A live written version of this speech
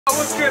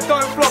script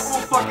don't flop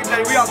all fucking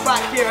day. We are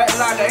back here at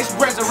Atlanta. It's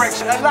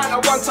resurrection.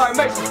 Atlanta one time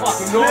makes some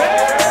fucking noise.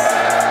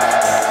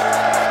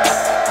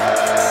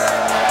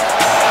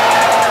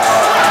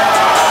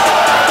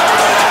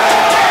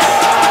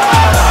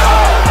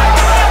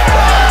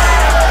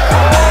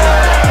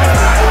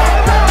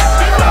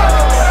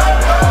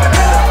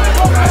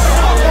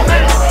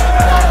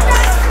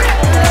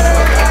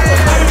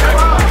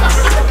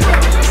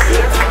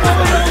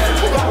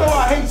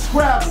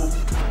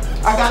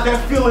 I got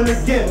that feeling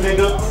again,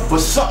 nigga. But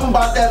something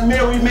about that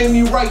Mary made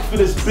me right for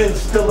this Ben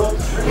Stiller.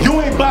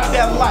 You ain't about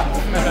that life.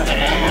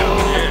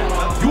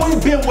 You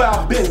ain't been where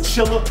I've been,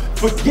 chiller.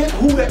 Forget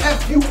who the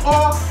F you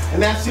are,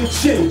 and that's your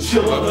chin,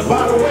 chiller.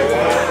 By the way.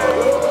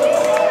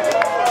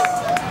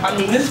 I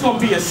mean, this is gonna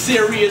be a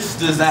serious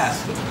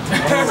disaster.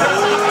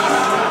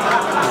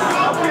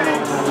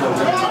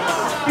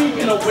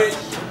 Speaking of which,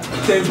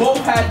 they both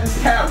had this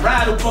cat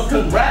rattled, but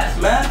congrats,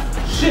 man.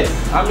 Shit,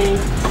 I mean,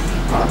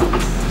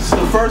 it's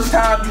the first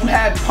time you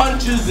had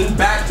punches in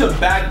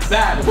back-to-back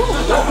battles.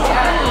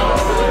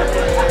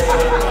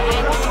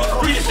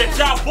 Readers that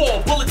y'all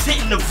ball, bullets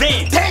hitting the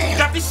van. Damn!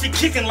 Got this shit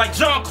kicking like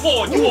John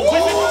Claude. You a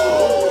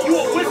wizard? You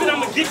a wizard?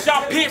 I'ma get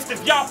y'all pierced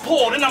if y'all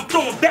pour, then I'm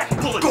throwing back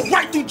bullets. Go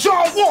right through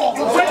John Wall.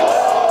 You ready?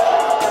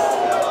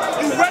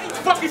 You ready?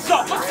 Fuck it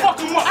up. Let's fuck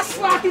him up. I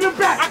slide through the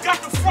back. I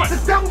got the front. The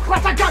double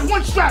clutch. I got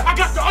one strap. I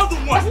got the other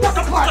one. Let's fuck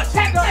the clutch.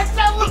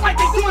 That look like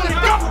they doing a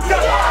double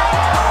dutch.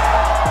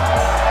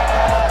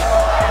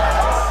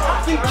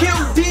 Kill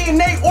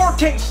DNA or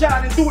take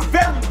shot and do it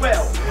very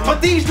well. But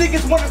these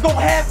niggas wanna go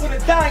half with a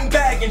dime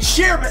bag and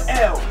share the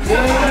L.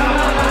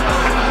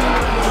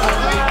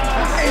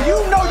 And you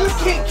know you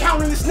can't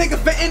count on this nigga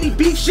for any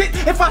beef shit.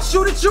 If I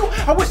shoot at you,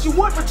 I wish you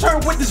would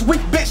return with this weak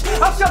bitch.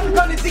 I'll shove the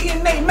gun in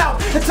DNA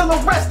mouth until the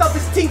rest of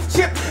his teeth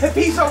chip. If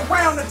he's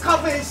around to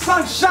cover his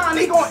sunshine,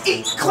 he gon'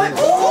 eat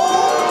clips.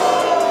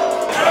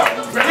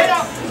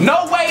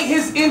 No way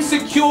his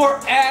insecure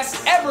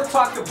ass ever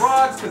talked to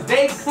broads cause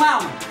they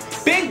clown him.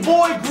 Big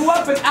boy grew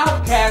up an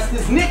outcast.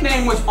 His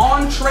nickname was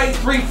Entree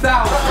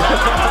 3000.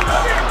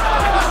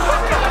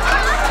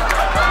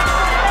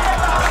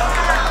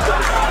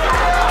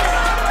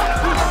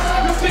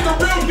 This nigga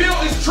real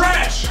deal is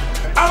trash.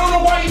 I don't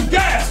know why he's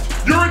gassed.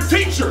 You're a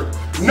teacher,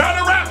 not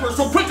a rapper,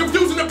 so quit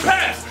confusing the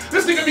past.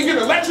 This nigga be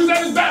giving lectures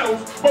at his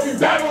battles, but be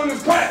battling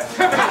his class.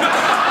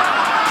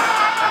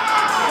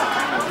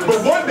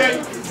 But one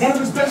day, one of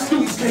his best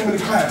students came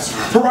into class.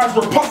 Her eyes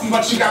were puffy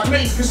like she got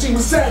maced because she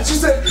was sad. She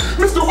said,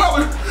 Mr.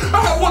 Weller,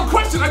 I have one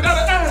question I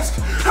gotta ask.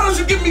 How did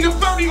you give me a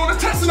 30 on a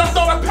test and I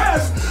thought I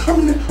passed? I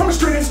mean, I'm a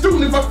straight A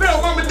student. If I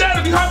fail, mom and dad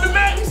will be hopping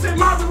mad. He said,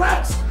 Mom,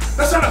 relax.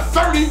 That's not a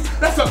 30,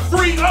 that's a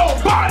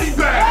 3-0 body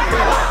bag.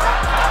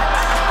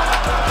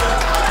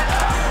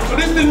 So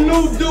this the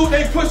new dude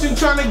they pushing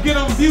trying to get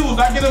them views.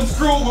 I get them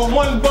screwed with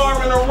one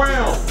bar in a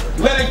round.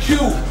 Let it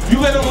cue. You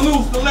let him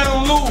loose to let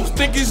him lose.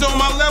 Think he's on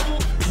my level?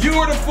 You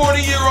are the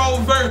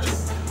 40-year-old virgin.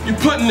 You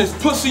putting this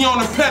pussy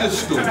on a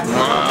pedestal.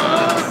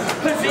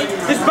 Pussy,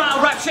 this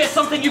battle rap shit is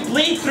something you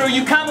bleed through,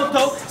 you camel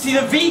toe. See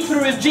the V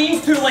through his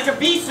jeans too, like a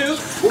V-suit.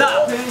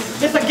 Nah,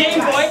 it's a Game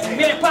Boy,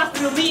 made it past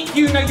the elite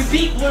you. Now you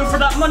beat blue for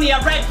that money,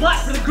 I red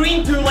black for the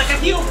green too, like a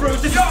heel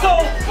bruise. This is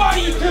so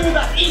funny too,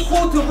 that's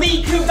equal to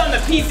Lee Coop on the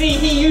PC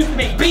he used to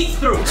make beats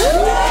through. On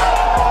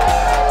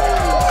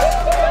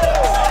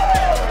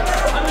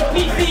the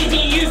PC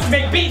he used to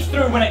make beats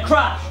through when it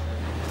crashed.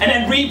 And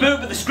then reboot,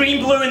 but the screen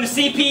blew and the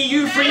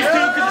CPU freeze too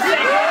because the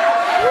same.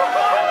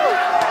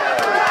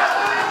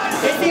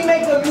 If he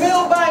make a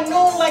meal by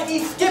noon like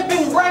he's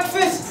skipping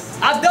breakfast,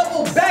 I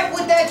double back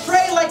with that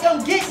tray like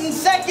I'm getting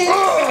second.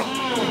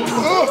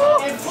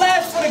 And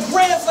flash for the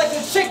grams like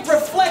a chick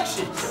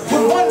reflection.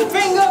 With one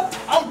finger,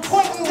 I'm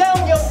pointing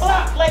down your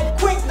block like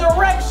quick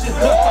directions.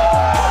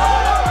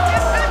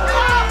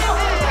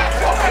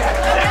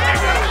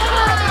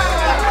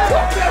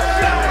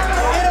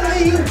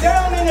 You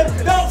down in the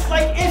dumps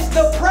like it's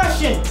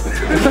depression.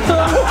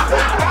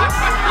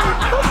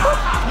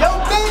 Yo,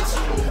 bitch,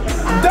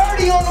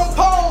 dirty on them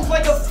poles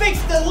like a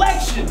fixed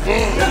election.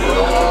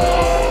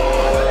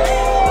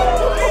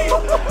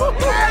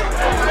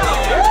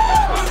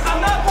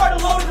 I'm not part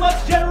of Loaded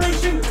Lux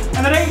generation,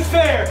 and that ain't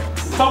fair.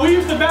 But we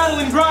used to battle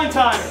in grind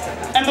time,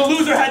 and the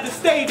loser had to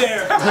stay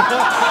there.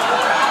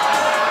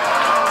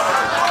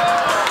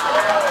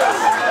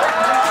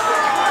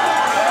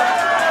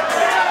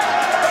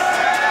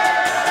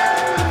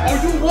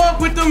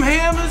 Walk with them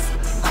hammers?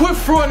 Quit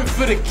frauding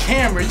for the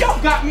camera. Y'all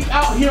got me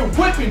out here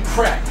whipping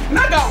crack. And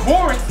I got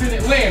warrants in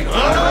Atlanta.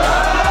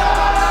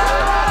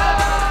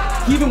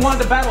 He even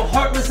wanted to battle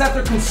Heartless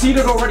after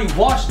Conceited already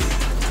washed it.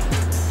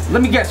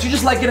 Let me guess, you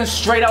just like getting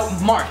straight out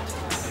marked.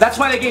 That's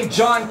why they gave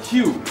John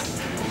Q.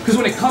 Because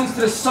when it comes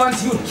to the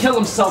Suns, he would kill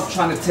himself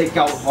trying to take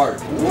out Hart.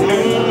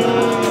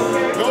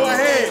 Go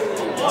ahead.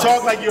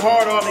 Talk like you're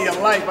hard all of your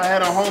life. I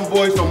had a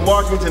homeboy from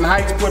Washington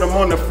Heights put them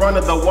on the front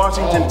of the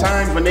Washington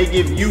Times when they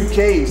give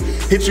UKs.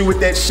 Hit you with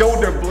that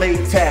shoulder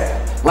blade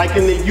tap. Like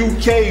in the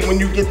UK, when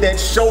you get that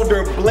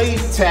shoulder blade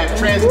tap,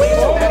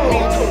 translation, that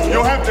means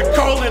you'll have to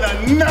call it a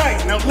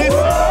night. Now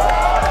listen.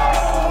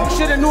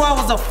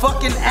 was a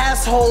fucking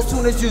asshole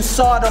soon as you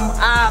saw them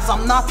eyes.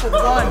 I'm not the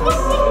one.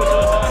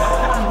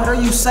 What are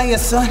you saying,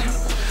 son?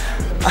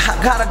 I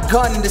got a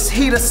gun in this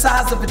heat the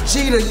size of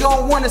Vegeta. You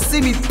don't want to see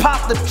me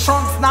pop the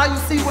trunks. Now you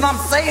see what I'm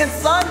saying,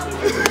 son?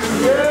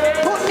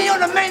 Put me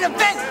on the main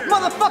event.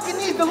 Motherfucker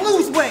needs to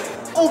lose weight.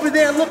 Over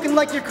there looking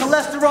like your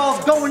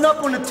cholesterol's going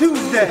up on a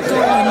Tuesday.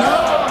 Going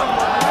up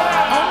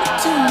on a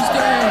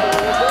Tuesday.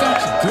 Got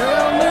your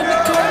girl in the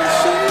corner,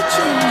 she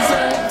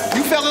Tuesday.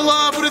 You fell in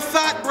love with a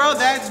thought, bro.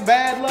 That's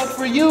bad luck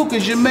for you,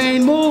 cause your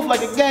main move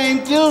like a game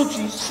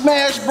Gucci.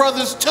 Smash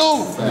Brothers 2.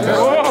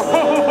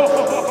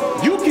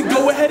 You can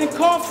go ahead and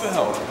call for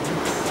help.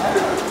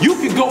 You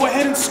can go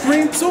ahead and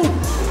scream too.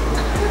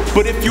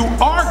 But if you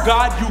are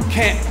God, you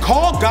can't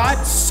call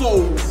God,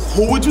 so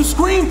who would you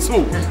scream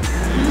to?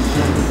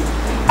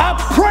 I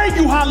pray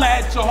you holla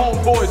at your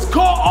homeboys.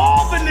 Call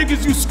all the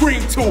niggas you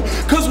scream to.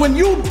 Cause when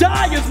you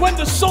die is when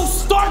the show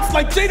starts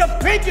like Jada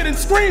Pinkett and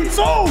Scream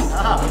 2.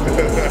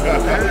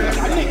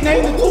 I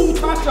nicknamed the tool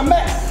Tasha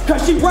Mack,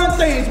 cause she run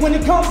things. When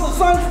it comes to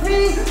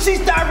Sunspeed,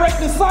 she's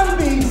directing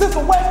Sunbeams. This a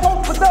West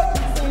Coast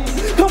production scene.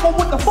 Come on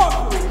with the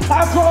fuckery.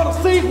 I draw the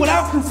seed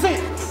without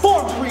consent.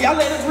 Forgery, I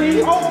let it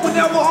read home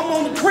whenever I'm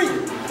on the creek.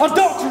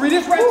 Adultery,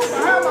 this rap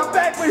behind my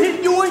back will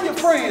hit you and your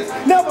friends.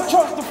 Never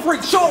trust a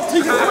freak, show it to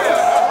your friends.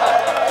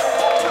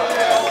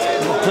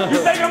 You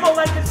think I'm gonna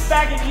let this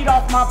faggot eat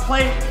off my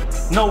plate?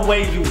 No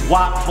way, you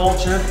wop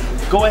vulture.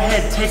 Go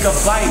ahead, take a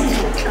bite.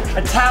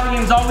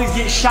 Italians always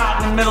get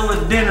shot in the middle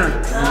of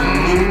dinner.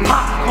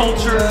 Pop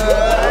culture.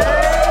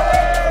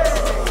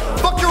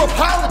 Fuck your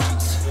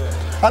apologies.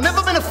 I've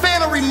never been a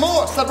fan of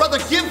remorse. I'd rather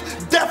give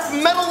death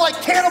metal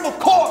like Cannibal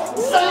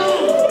Corpse.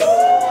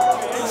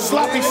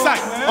 Sloppy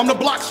sight. I'm the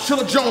block's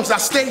Chiller Jones. I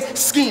stay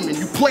scheming.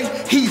 You play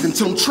heathen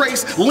till them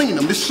trays lean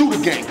them. This shooter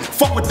gang.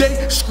 Fuck what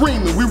they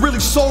screaming. We really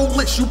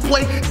soulless. You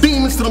play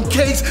demons to them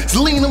caves.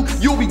 Lean them.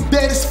 You'll be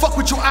dead as fuck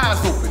with your eyes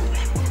open.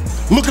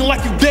 Looking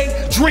like you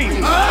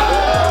daydreaming.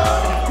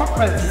 My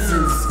presence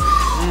is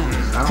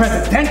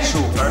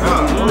presidential.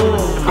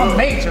 I'm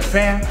major,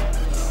 fam.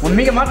 When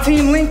me and my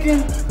team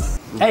linking,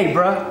 hey,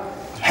 bruh,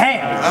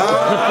 ham.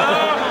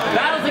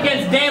 Battles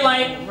against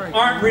daylight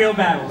aren't real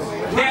battles.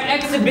 They're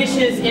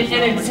exhibitions in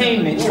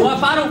entertainment. Well,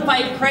 if I don't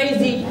fight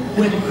crazy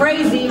with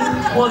crazy,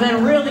 well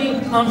then really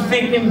I'm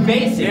thinking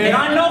basic. And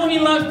I know he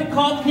loves to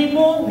call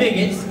people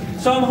bigots,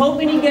 so I'm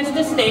hoping he gets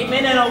the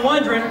statement, and I'm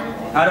wondering,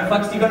 how the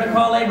fuck's he gonna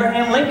call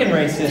Abraham Lincoln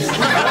racist?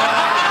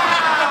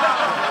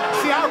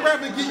 See, I'd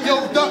rather get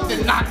yoked up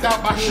than knocked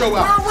out by show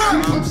out.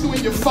 He puts you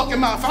in your fucking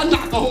mouth. I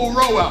knock the whole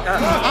row out.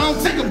 I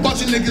don't take a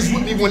bunch of niggas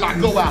with me when I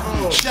go out.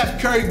 Chef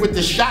Curry with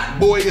the shot,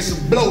 boy, it's a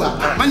blowout.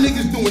 My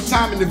niggas doing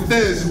time in the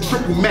feds and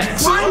triple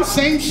max.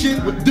 Same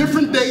shit with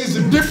different days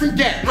and different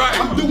gap.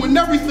 I'm doing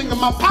everything in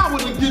my power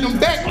to get them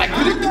back like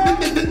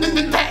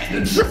that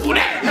and triple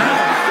that.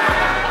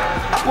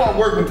 I bought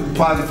working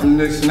deposit from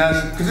this and that,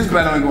 cause this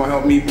battle ain't gonna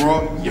help me,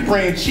 bro. Your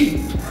brain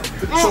cheap.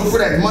 So for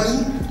that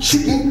money,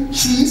 chicken,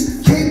 cheese,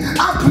 cake,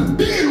 I put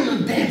beer on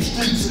the damn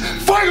streets.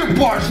 Fire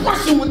bars,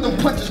 rushing with them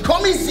punches.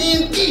 Call me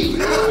CMD.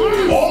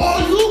 All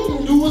you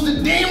can do is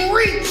a damn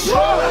reach.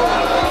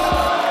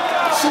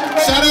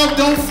 Shout out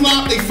Don't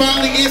Flop. They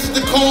finally answered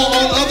the call.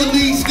 All other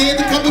leagues scared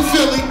to come to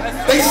Philly.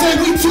 They said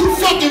we too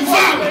fucking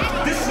violent.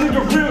 This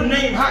nigga real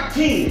name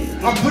Hakeem.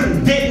 I'm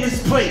putting dead in his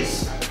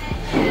place.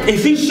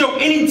 If he show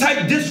any type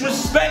of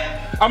disrespect,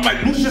 I'm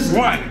like Lucius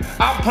Lyon.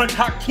 I'll punch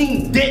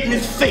Hakeem dead in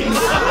his face.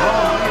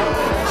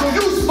 So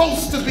you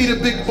supposed to be the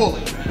big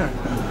bully.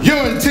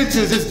 Your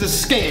intentions is to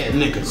scare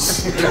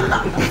niggas.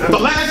 The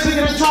last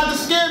nigga that tried to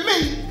scare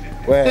me,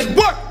 it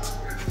worked.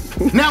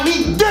 Now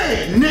he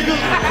dead, nigga.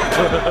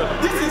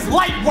 This is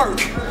light work.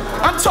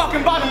 I'm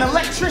talking about an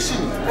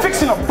electrician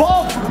fixing a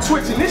bulb from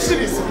twitching. This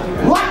shit is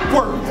light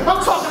work.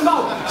 I'm talking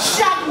about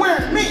shot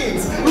wearing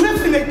mittens,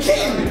 lifting a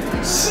kid,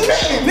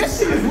 smitten. This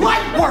shit is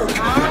light work.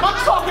 I'm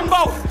talking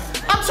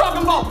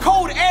about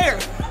cold air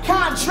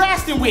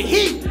contrasting with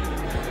heat.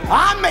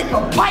 I make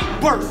a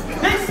pipe burst.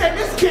 They said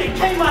this kid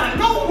came out of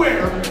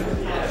nowhere.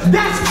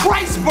 That's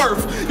Christ's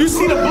birth. You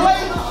see the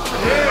blade?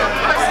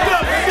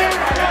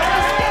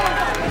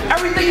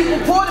 Everything you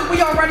reported,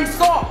 we already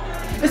saw.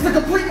 It's the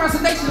complete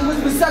recitation of what's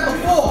been said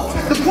before.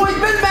 The point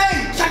been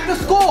made. Check the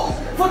score.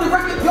 For the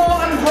record, y'all,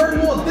 I done heard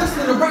more of this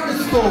than the record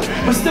store,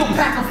 but still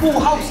pack a full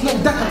house, no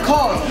deck of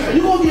cards.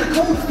 You gonna need a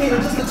cold skater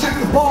just to check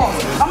the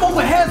bars. I'm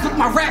over heads with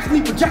my raps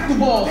need projector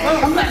balls.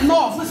 I'm letting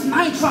off. Listen,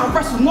 I ain't trying to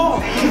wrestle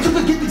off, but you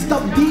can get these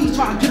double D's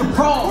trying to get a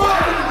brawl.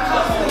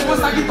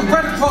 Once I get the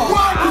red across,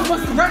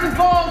 once the red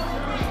involved,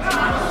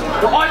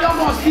 well, all y'all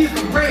gonna see is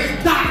the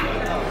red dot.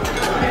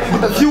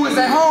 But the viewers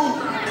at home,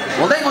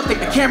 well, they gonna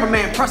think the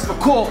cameraman pressed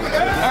record.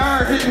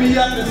 Aaron hit me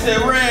up and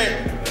said,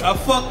 Red, I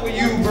fuck with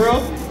you,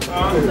 bro.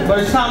 But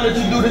it's time that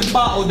you do this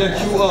bottle that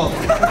you up.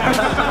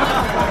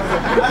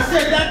 I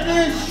said, that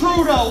is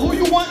true though. Who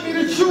you want me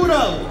to chew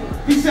though?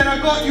 He said, I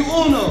got you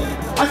Uno.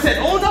 I said,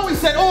 Uno? He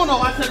said, Uno.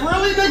 I said,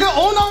 really, nigga?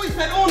 Uno? He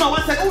said, Uno.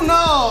 I said,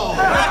 Uno.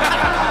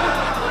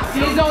 See,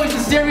 there's always the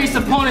serious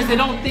opponents that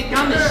don't think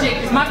I'm the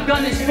shit, cause my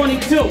gun is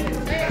 22.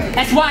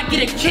 That's why I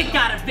get a kick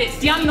out of it.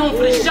 See, I'm known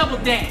for the shovel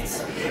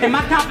dance. In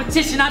my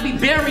competition, I be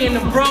burying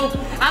them, bro.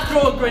 I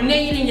throw a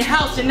grenade in your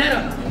house and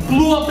that'll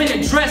blew up in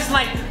a dress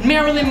like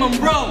Marilyn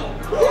Monroe.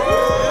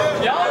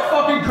 Y'all are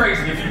fucking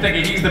crazy if you're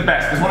thinking he's the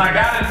best. Because when I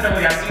got in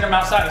Philly, I seen him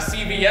outside of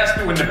CVS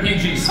doing the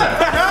PG stuff.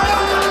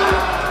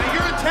 Now,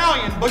 you're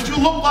Italian, but you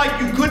look like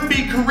you could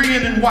be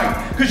Korean and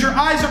white. Because your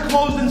eyes are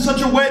closed in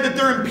such a way that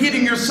they're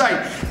impeding your sight.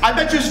 I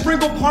bet you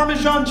sprinkle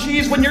Parmesan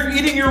cheese when you're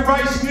eating your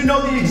rice and you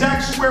know the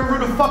exact square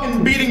root of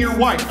fucking beating your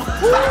wife.